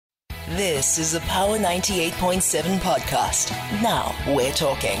This is a Power 98.7 podcast. Now we're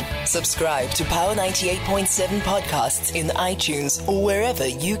talking. Subscribe to Power 98.7 podcasts in iTunes or wherever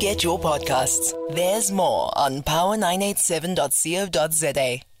you get your podcasts. There's more on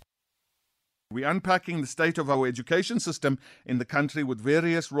power987.co.za. We're unpacking the state of our education system in the country with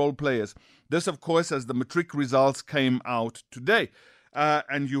various role players. This, of course, as the matric results came out today.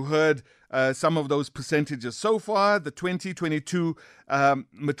 And you heard some of those percentages. So far, the 2022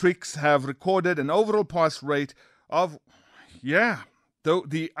 matrics have recorded an overall pass rate of, though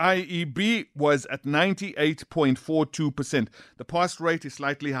the IEB was at 98.42%. The pass rate is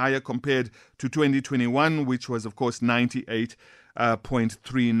slightly higher compared to 2021, which was, of course,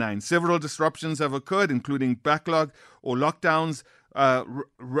 98.39. Several disruptions have occurred, including backlog or lockdowns,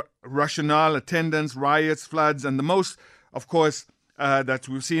 rationale, attendance, riots, floods, and the most, of course, that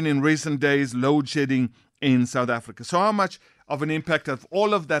we've seen in recent days, load shedding in South Africa. So how much of an impact have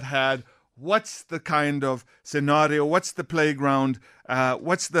all of that had? What's the kind of scenario? What's the playground?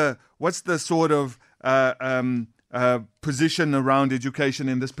 What's the sort of position around education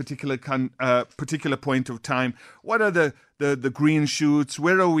in this particular point of time? What are the green shoots?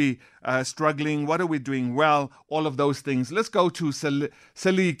 Where are we struggling? What are we doing well? All of those things. Let's go to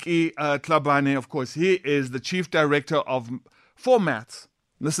Seliki Tlhabane. Of course, he is the Chief Director for Maths.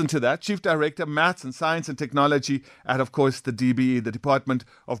 Listen to that. Chief Director, Maths and Science and Technology at, of course, the DBE, the Department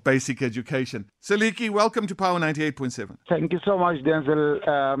of Basic Education. Seliki, welcome to Power 98.7. Thank you so much, Denzel,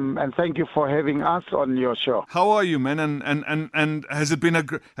 and thank you for having us on your show. How are you, man? And has it been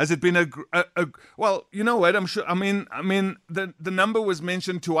well, you know what? I'm sure. I mean, the number was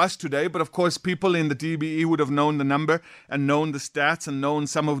mentioned to us today, but of course, people in the DBE would have known the number and known the stats and known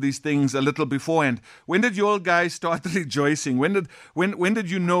some of these things a little beforehand. When did you all guys start rejoicing? When did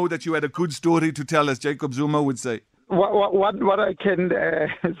you know that you had a good story to tell, as Jacob Zuma would say? What I can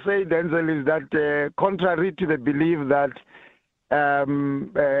say, Denzel, is that contrary to the belief that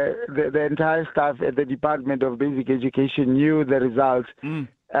the entire staff at the Department of Basic Education knew the results,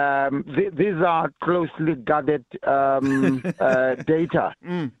 these are closely guarded data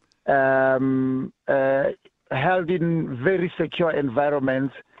held in very secure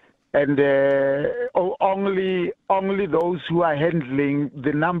environments. And only those who are handling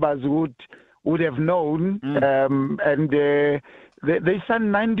the numbers would have known. And they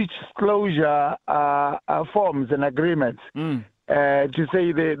send 9 disclosure forms and agreements to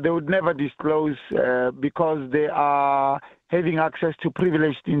say they would never disclose because they are having access to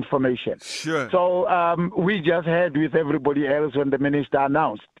privileged information. Sure. So we just heard with everybody else when the minister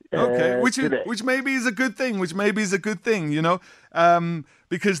announced. Okay, which maybe is a good thing. You know,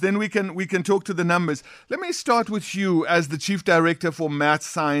 because then we can talk to the numbers. Let me start with you as the Chief Director for Maths,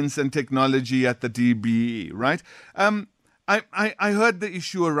 Science and Technology at the DBE, right? I heard the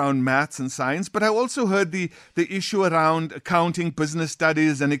issue around maths and science, but I also heard the issue around accounting, business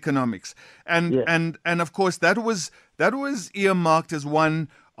studies, and economics, and of course that was earmarked as one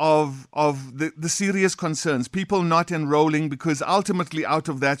of the serious concerns. People not enrolling because ultimately out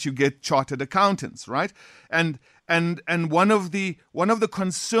of that you get chartered accountants, right? And one of the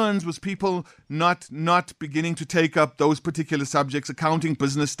concerns was people not beginning to take up those particular subjects, accounting,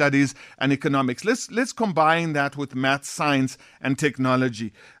 business studies, and economics. Let's combine that with math, science, and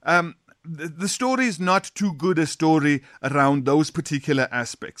technology. The story is not too good a story around those particular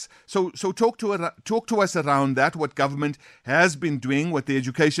aspects. So talk to us around that, what government has been doing, what the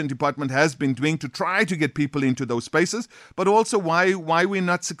education department has been doing to try to get people into those spaces, but also why we're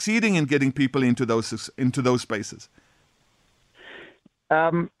not succeeding in getting people into those spaces.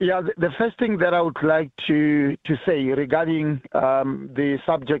 The first thing that I would like to say regarding the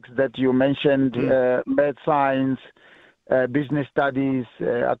subjects that you mentioned, math, science, business studies,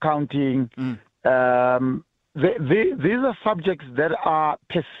 accounting. These are subjects that are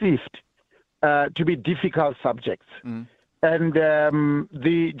perceived to be difficult subjects. And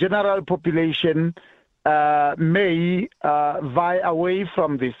the general population may vie away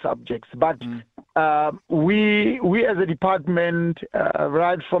from these subjects. But we as a department,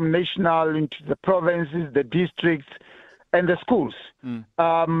 right from national into the provinces, the districts, and the schools,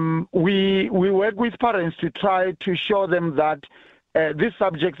 we work with parents to try to show them that these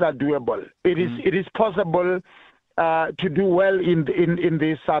subjects are doable. It is possible to do well in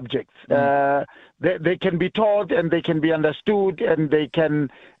these subjects. They can be taught and they can be understood and they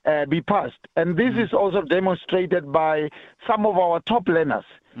can be passed. And this is also demonstrated by some of our top learners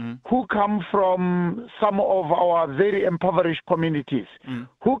who come from some of our very impoverished communities,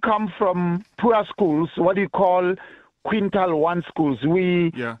 who come from poor schools, what you call quintile 1 schools.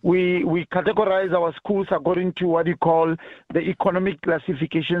 We categorize our schools according to what you call the economic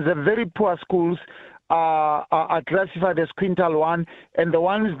classifications. The very poor schools are classified as quintile 1, and the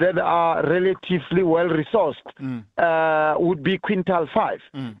ones that are relatively well resourced would be quintile 5.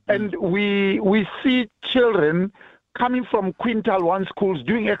 And we see children coming from quintile 1 schools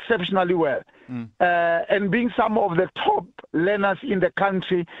doing exceptionally well. And being some of the top learners in the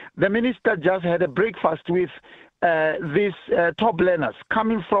country. The minister just had a breakfast with these top learners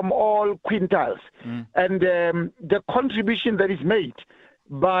coming from all quintiles. And the contribution that is made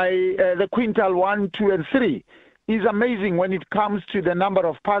by the quintile 1, 2, and 3 is amazing when it comes to the number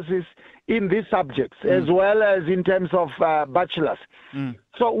of passes in these subjects, as well as in terms of bachelors.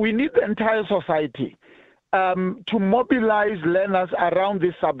 So we need the entire society to mobilize learners around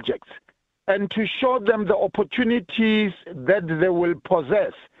these subjects and to show them the opportunities that they will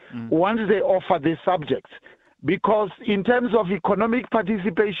possess once they offer these subjects. Because in terms of economic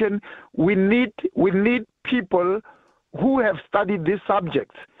participation, we need people who have studied these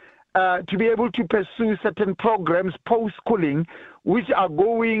subjects to be able to pursue certain programs post-schooling, which are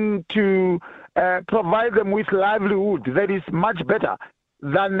going to provide them with livelihood that is much better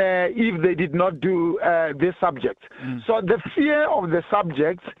than if they did not do these subjects. So the fear of the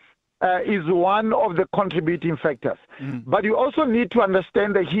subjects is one of the contributing factors. But you also need to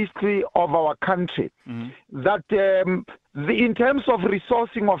understand the history of our country, that in terms of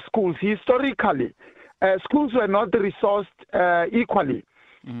resourcing of schools, historically, schools were not resourced equally.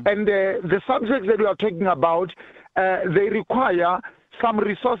 And the subjects that we are talking about, they require some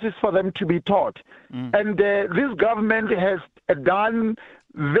resources for them to be taught. And this government has done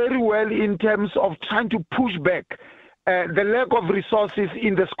very well in terms of trying to push back the lack of resources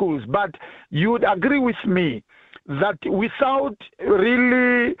in the schools. But you would agree with me that without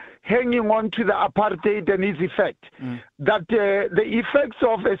really hanging on to the apartheid and its effect, that the effects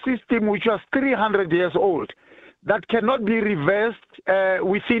of a system which was 300 years old, that cannot be reversed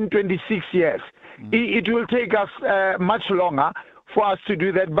within 26 years. It will take us much longer for us to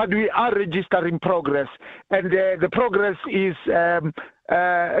do that, but we are registering progress, and the progress is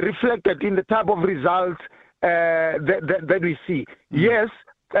reflected in the type of results that we see. Yes,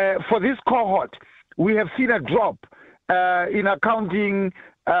 for this cohort, we have seen a drop in accounting,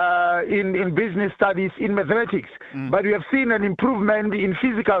 in business studies, in mathematics, but we have seen an improvement in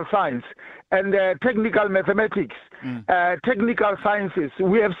physical science and technical mathematics, technical sciences.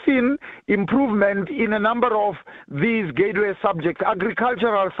 We have seen improvement in a number of these gateway subjects.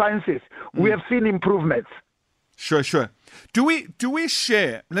 Agricultural sciences, we have seen improvements. Sure. Do we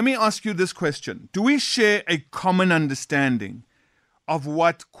share, let me ask you this question, do we share a common understanding of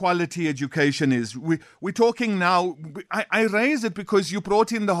what quality education is? We're talking now, I raise it because you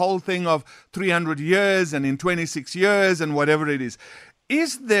brought in the whole thing of 300 years and in 26 years and whatever it is.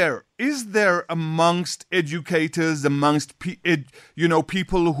 Is there amongst educators, amongst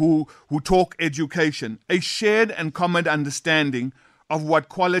people who talk education, a shared and common understanding of what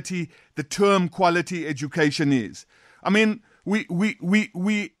the term quality education is? I mean, we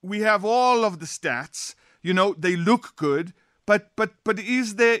have all of the stats, they look good, but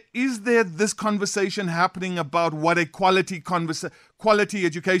is there this conversation happening about what a quality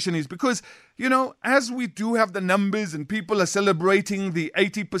education is? Because, as we do have the numbers and people are celebrating the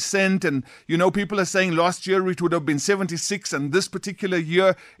 80% and, people are saying last year it would have been 76 and this particular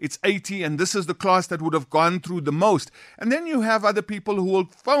year it's 80 and this is the class that would have gone through the most. And then you have other people who will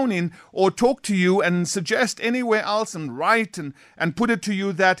phone in or talk to you and suggest anywhere else and write and put it to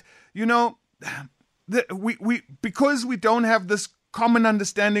you that, because we don't have this common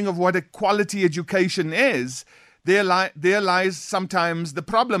understanding of what a quality education is, there lies sometimes the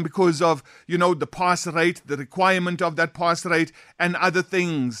problem because of, the pass rate, the requirement of that pass rate and other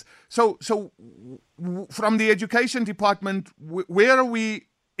things. So from the education department, where are we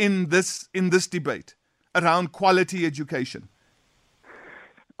in this debate around quality education?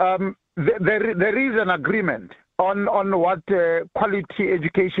 There is an agreement on what quality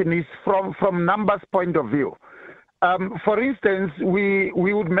education is from numbers point of view. For instance, we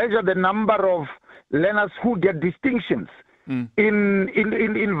would measure the number of learners who get distinctions in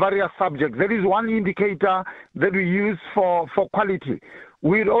various subjects. There is one indicator that we use for quality.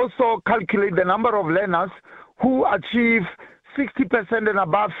 We'd also calculate the number of learners who achieve 60% and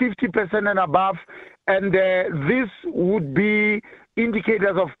above, 50% and above, and this would be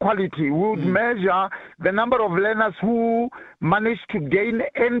indicators of quality. We would measure the number of learners who manage to gain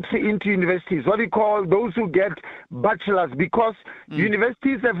entry into universities, what we call those who get bachelors, because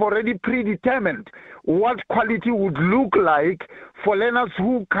universities have already predetermined what quality would look like for learners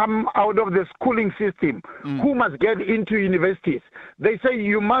who come out of the schooling system, who must get into universities. They say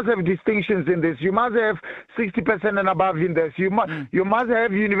you must have distinctions in this, you must have 60% and above in this, you must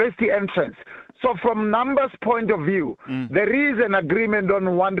have university entrance. So from numbers point of view, there is an agreement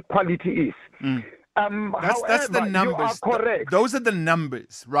on what quality is. That's the numbers. You are correct. Those are the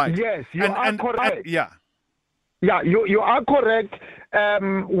numbers, right? Yes, you are correct. Yeah, you are correct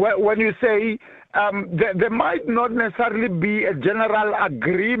when you say there might not necessarily be a general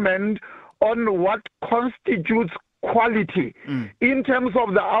agreement on what constitutes quality in terms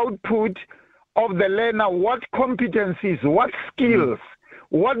of the output of the learner, what competencies, what skills,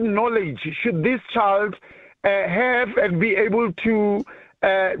 what knowledge should this child have and be able to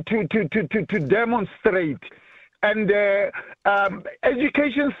demonstrate. And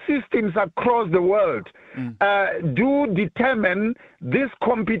education systems across the world do determine these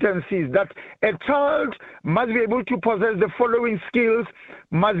competencies, that a child must be able to possess the following skills,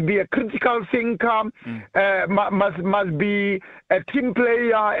 must be a critical thinker, must be a team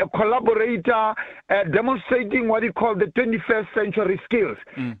player, a collaborator, demonstrating what you call the 21st century skills.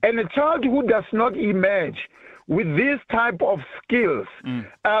 And a child who does not emerge with this type of skills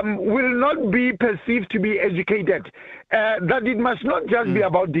will not be perceived to be educated. That it must not just be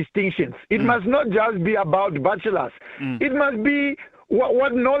about distinctions. It must not just be about bachelors. It must be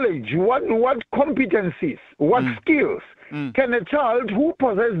what knowledge, what competencies, what skills can a child who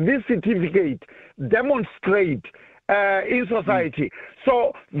possesses this certificate demonstrate in society.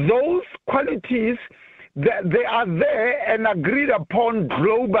 So those qualities, they are there and agreed upon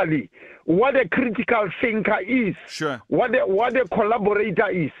globally. What a critical thinker is, what a collaborator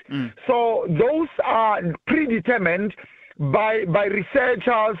is. So those are predetermined by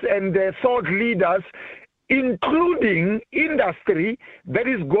researchers and thought leaders, including industry that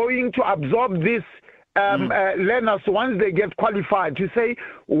is going to absorb this learners once they get qualified, to say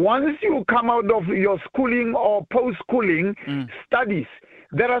once you come out of your schooling or post-schooling studies,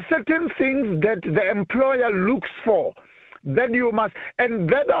 there are certain things that the employer looks for that you must, and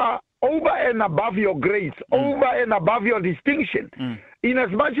that are over and above your grades, over and above your distinction. In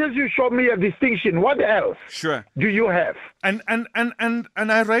as much as you show me a distinction, what else do you have? And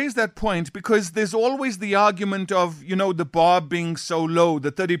I raise that point because there's always the argument of, the bar being so low,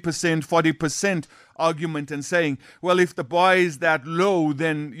 the 30%, 40% argument, and saying, well, if the bar is that low,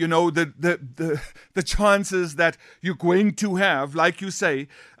 then, the chances that you're going to have, like you say,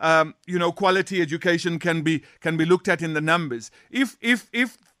 quality education can be looked at in the numbers.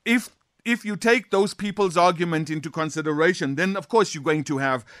 If you take those people's argument into consideration, then of course you're going to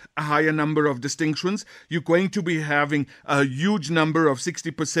have a higher number of distinctions. You're going to be having a huge number of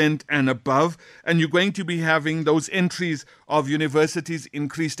 60% and above, and you're going to be having those entries of universities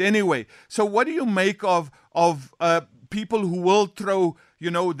increased anyway. So what do you make of people who will throw,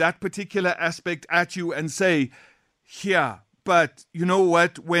 that particular aspect at you and say, but you know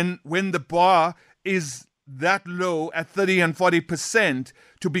what, when the bar is that low at 30 and 40%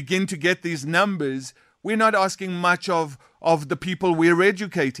 to begin to get these numbers, we're not asking much of the people we're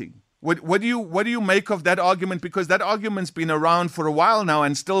educating. What do you make of that argument? Because that argument's been around for a while now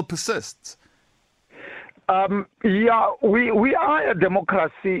and still persists. We are a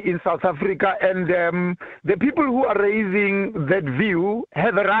democracy in South Africa, and the people who are raising that view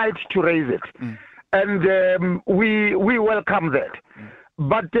have a right to raise it. And we welcome that.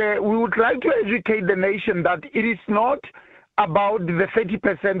 But we would like to educate the nation that it is not about the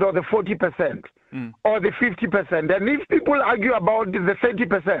 30% or the 40% or the 50%. And if people argue about the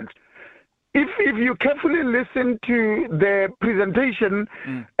 30%, if you carefully listen to the presentation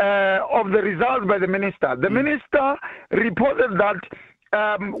of the results by the minister reported that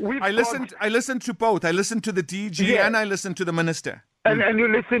I listened to both. I listened to the DG and I listened to the minister. And you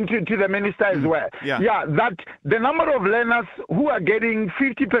listen to the minister as well. That the number of learners who are getting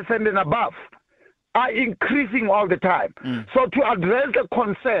 50% and above are increasing all the time. So to address the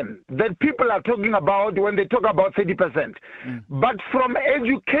concern that people are talking about when they talk about 30%, but from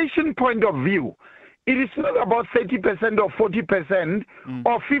education point of view, it is not about 30% or 40%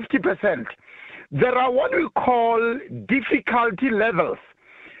 or 50%. There are what we call difficulty levels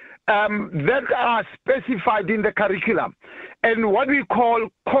that are specified in the curriculum, and what we call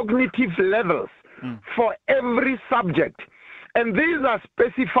cognitive levels for every subject. And these are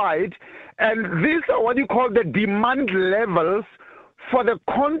specified, and these are what you call the demand levels for the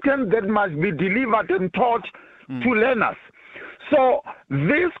content that must be delivered and taught to learners. So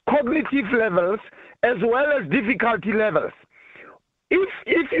these cognitive levels as well as difficulty levels,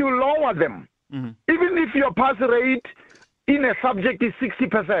 if you lower them, even if your pass rate in a subject is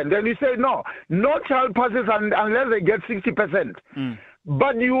 60%, and you say, no child passes unless they get 60%,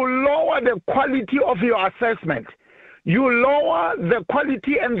 but you lower the quality of your assessment, you lower the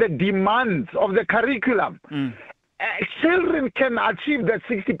quality and the demands of the curriculum, children can achieve that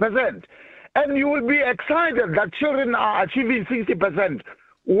 60%. And you will be excited that children are achieving 60%,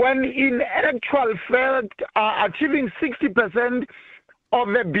 when in actual fact are achieving 60% of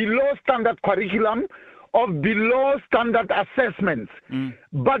the below standard curriculum, of below standard assessments.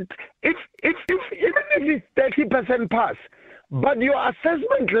 But if even if it's 30% pass, but your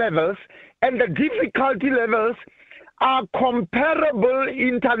assessment levels and the difficulty levels are comparable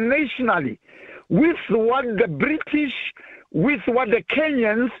internationally with what the British, with what the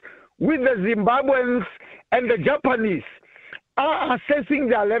Kenyans, with the Zimbabweans and the Japanese are assessing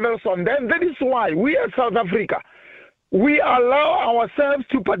their levels on them. That is why we as South Africa, we allow ourselves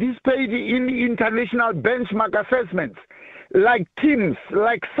to participate in international benchmark assessments like TIMSS,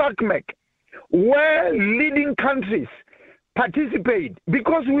 like SACMEC, where leading countries participate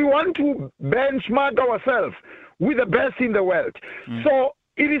because we want to benchmark ourselves with the best in the world. So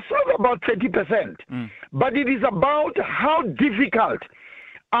it is not about 30%, but it is about how difficult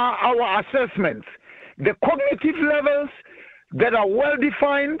are our assessments, the cognitive levels that are well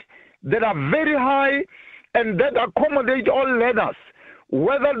defined, that are very high, and that accommodate all learners,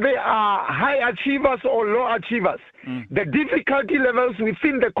 whether they are high achievers or low achievers. The difficulty levels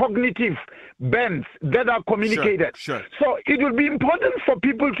within the cognitive bands that are communicated. Sure. So it will be important for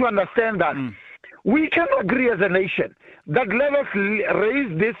people to understand that we can agree as a nation that let us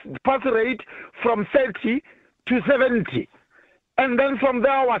raise this pass rate from 30 to 70. And then from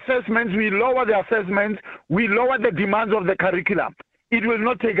there, our assessments, we lower the assessments, we lower the demands of the curriculum. It will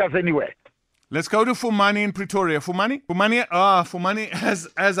not take us anywhere. Let's go to Fumani in Pretoria. Fumani,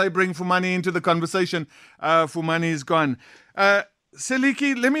 as I bring Fumani into the conversation, Fumani is gone.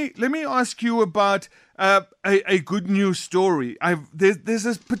 Seliki, let me ask you about a good news story. There's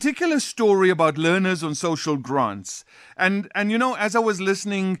this particular story about learners on social grants, and you know, as I was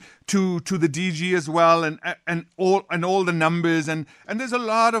listening to the DG as well, and all the numbers, and there's a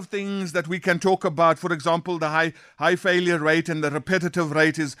lot of things that we can talk about. For example, the high failure rate and the repetitive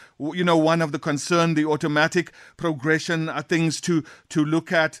rate is, you know, one of the concern. The automatic progression are things to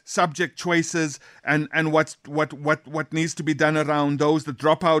look at, subject choices, and what needs to be done around those. The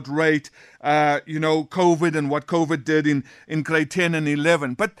dropout rate, you know, COVID and what COVID did in grade 10 and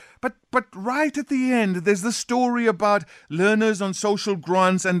 11. But right at the end, there's the story about learners on social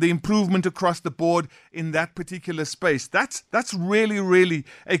grants and the improvement across the board in that particular space. That's really, really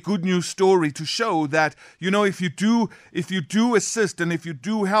a good news story to show that, you know, if you do assist and if you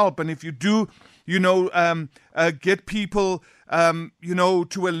do help and if you do, you know, get people, you know,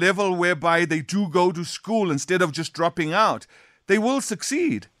 to a level whereby they do go to school instead of just dropping out, they will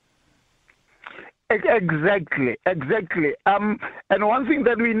succeed. Exactly. And one thing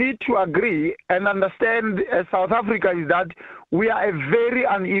that we need to agree and understand as South Africa is that we are a very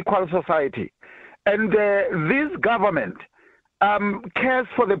unequal society. And this government cares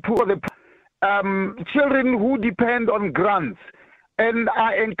for the poor, children who depend on grants and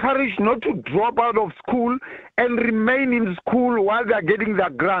are encouraged not to drop out of school and remain in school while they are getting their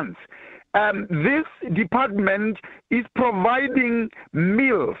grants. This department is providing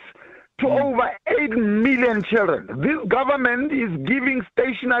meals to over 8 million children. This government is giving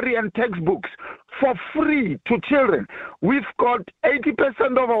stationery and textbooks for free to children. We've got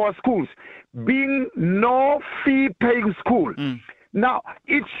 80% of our schools being no fee paying school. Now,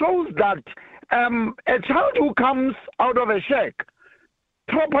 it shows that a child who comes out of a shack,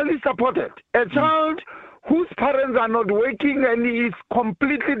 properly supported, a child whose parents are not working and is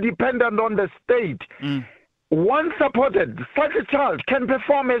completely dependent on the state, once supported, such a child can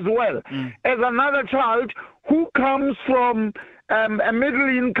perform as well as another child who comes from a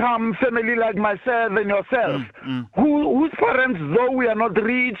middle-income family like myself and yourself, whose parents, though we are not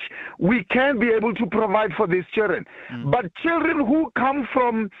rich, we can be able to provide for these children. But children who come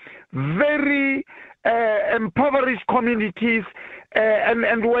from very impoverished communities,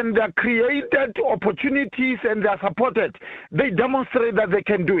 and when they're created opportunities and they're supported, they demonstrate that they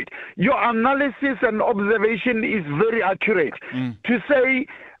can do it. Your analysis and observation is very accurate to say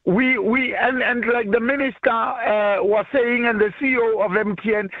and like the minister was saying and the CEO of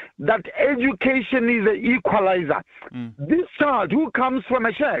MTN, that education is an equalizer. This child who comes from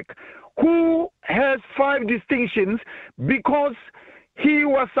a shack, who has 5 distinctions because he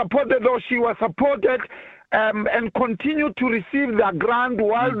was supported or she was supported and continue to receive their grant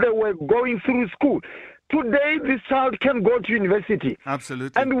while they were going through school. Today, this child can go to university.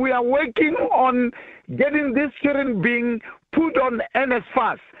 Absolutely. And we are working on getting these children being put on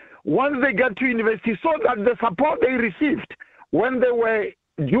NSFAS once they get to university, so that the support they received when they were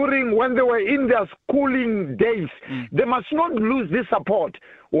in their schooling days, they must not lose this support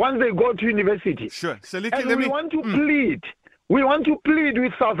once they go to university. Sure. And we want to plead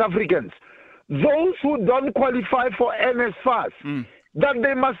with South Africans, those who don't qualify for NSFAS, that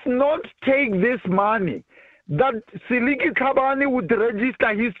they must not take this money, that Siliki Kabani would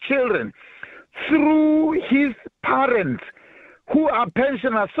register his children through his parents who are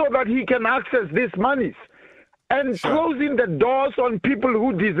pensioners, so that he can access these monies, and closing the doors on people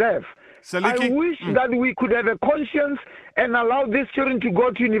who deserve. Siliki, I wish that we could have a conscience and allow these children to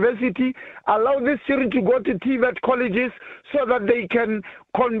go to university, allow these children to go to TVET colleges, so that they can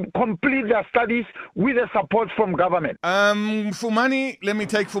complete their studies with the support from government. Fumani, let me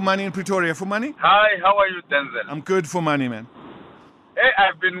take Fumani in Pretoria. Fumani? Hi, how are you, Denzel? I'm good, Fumani, man. Hey,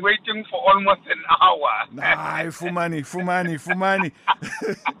 I've been waiting for almost an hour. Nah, Fumani.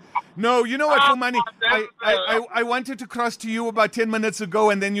 No, you know what, Fumani? I wanted to cross to you about 10 minutes ago,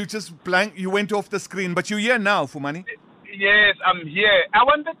 and then you just you went off the screen. But you're here now, Fumani. Yes, I'm here. I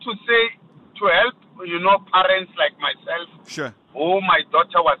wanted to say, to help, parents like myself. Sure. Oh, my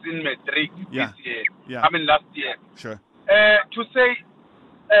daughter was in matric this year. Yeah. Last year. Sure. To say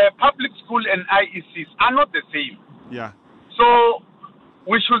public school and IECs are not the same. Yeah. So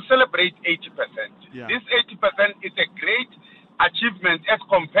we should celebrate 80%. Yeah. This 80% is a great achievement as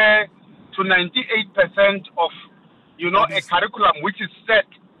compared to 98% of, a curriculum which is set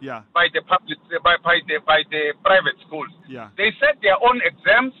by the public, by the private schools. Yeah. They set their own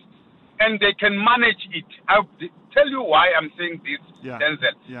exams and they can manage it. I'll tell you why I'm saying this,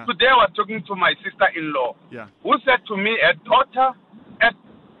 Denzel. Yeah. Today I was talking to my sister-in-law, who said to me, her daughter at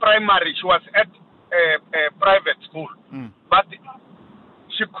primary, she was at a private school, but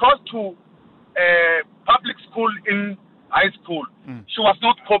she crossed to public school in high school. She was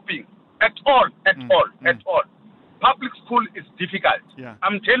not coping at all. Public school is difficult. Yeah.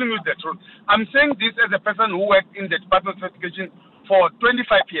 I'm telling you the truth. I'm saying this as a person who worked in the Department of Education for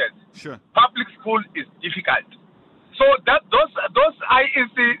 25 years. Sure. Public school is difficult. So that those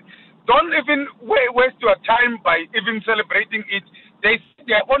IEC, don't even waste your time by even celebrating it. They see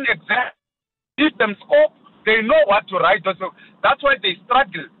their own exam, give them scope. They know what to write. That's why they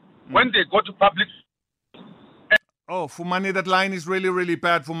struggle when they go to public. Oh, Fumani, that line is really, really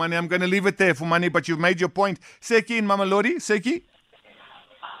bad, Fumani. I'm going to leave it there, Fumani, but you've made your point. Seki in Mamelodi. Seki?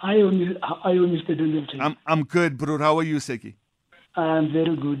 How are you, Mr. Denzel? I'm good, bro. How are you, Seki? I'm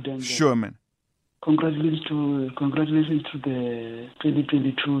very good, Denzel. Sure, man. Congratulations to the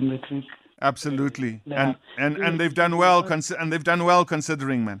 2022 matric. Absolutely. And they've done well,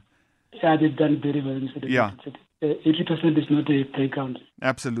 considering, man. Yeah, they've done very well, Mr. Denzel. Yeah. 80% is not a playground.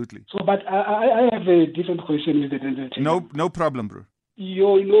 Absolutely. So, but I have a different question, Mr. Denzel. No problem, bro.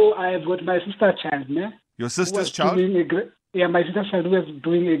 I have got my sister's child, ne? Your sister's child? My sister's child was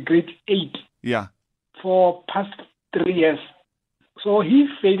doing a grade 8. Yeah. For past 3 years. So he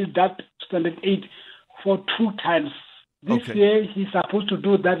failed that standard 8 for 2 times. This year he's supposed to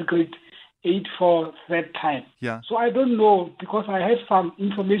do that grade 8 for 3rd time. Yeah. So I don't know, because I have some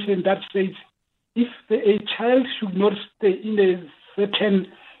information that says if a child should not stay in a certain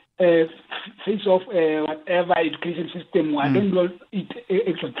phase of whatever education system, I don't know it.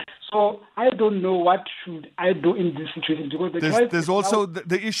 So I don't know what should I do in this situation, because there's also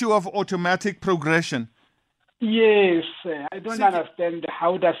the issue of automatic progression. Yes, I don't understand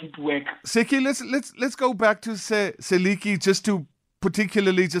how does it work. Seki, let's go back to Seliki just to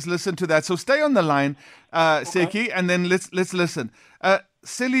particularly just listen to that. So stay on the line, Seki, and then let's listen.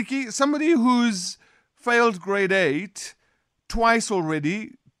 Seliki, somebody who's failed grade 8 twice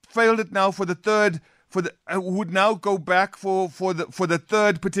already, failed it now for the third, would now go back for the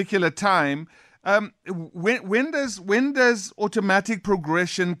third particular time. When does automatic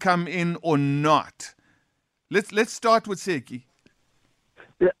progression come in or not? Let's start with Seki.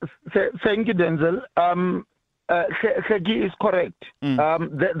 Yeah, thank you, Denzel. Seki is correct.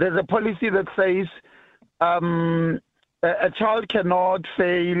 There's a policy that says a child cannot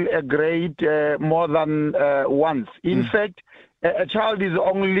fail a grade more than once. In fact, a child is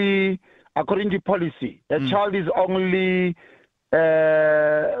only, according to policy, a child is only,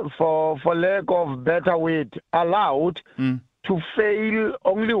 for lack of better word, allowed to fail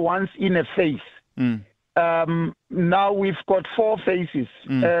only once in a phase. Now we've got 4 phases.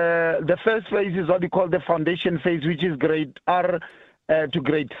 The first phase is what we call the foundation phase, which is grade R to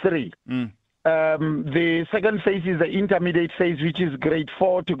grade 3. The second phase is the intermediate phase, which is grade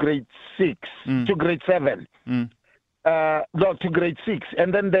 4 to grade 6 to grade 7. No, to grade 6.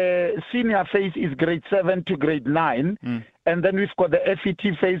 And then the senior phase is grade 7 to grade 9. And then we've got the FET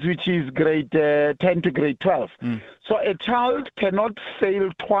phase, which is grade 10 to grade 12. So a child cannot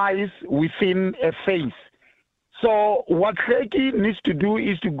fail twice within a phase. So what Kheki needs to do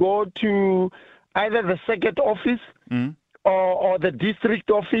is to go to either the circuit office or the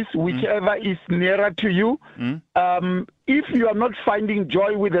district office, whichever is nearer to you. If you are not finding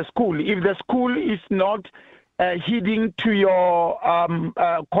joy with the school, if the school is not heeding to your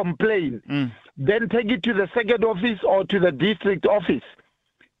complaint, then take it to the second office or to the district office.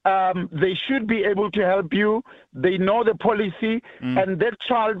 They should be able to help you. They know the policy, and that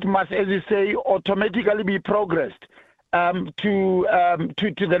child must, as you say, automatically be progressed to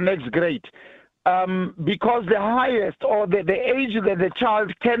the next grade. Because the highest or the age that the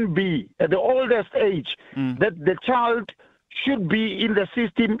child can be, the oldest age that the child should be in the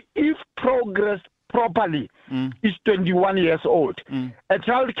system, if progressed properly, is 21 years old. A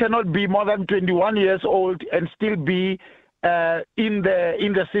child cannot be more than 21 years old and still be in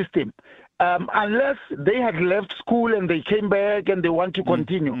the system, unless they had left school and they came back and they want to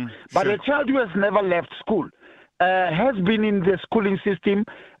continue. But a child who has never left school, has been in the schooling system,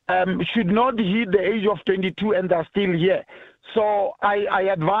 should not hit the age of 22 and are still here. So I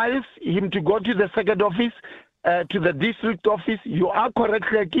advise him to go to the second office, to the district office. You are correct,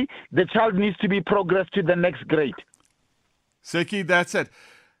 Seki. The child needs to be progressed to the next grade. Seki, that's it.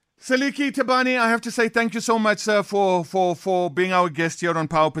 Seliki Tabani, I have to say thank you so much, sir, for being our guest here on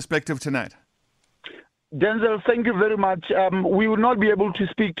Power Perspective tonight. Denzel, thank you very much. We will not be able to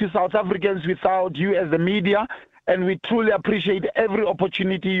speak to South Africans without you as the media, and we truly appreciate every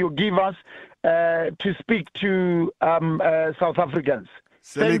opportunity you give us to speak to South Africans.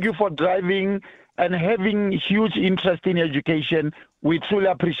 Thank you for driving and having huge interest in education. We truly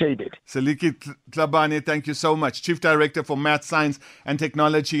appreciate it. Seliki Tlabane, thank you so much. Chief Director for Math, Science and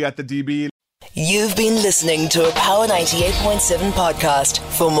Technology at the DBE. You've been listening to a Power 98.7 podcast.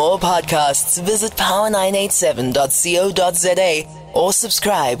 For more podcasts, visit power987.co.za or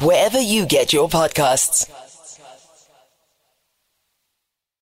subscribe wherever you get your podcasts.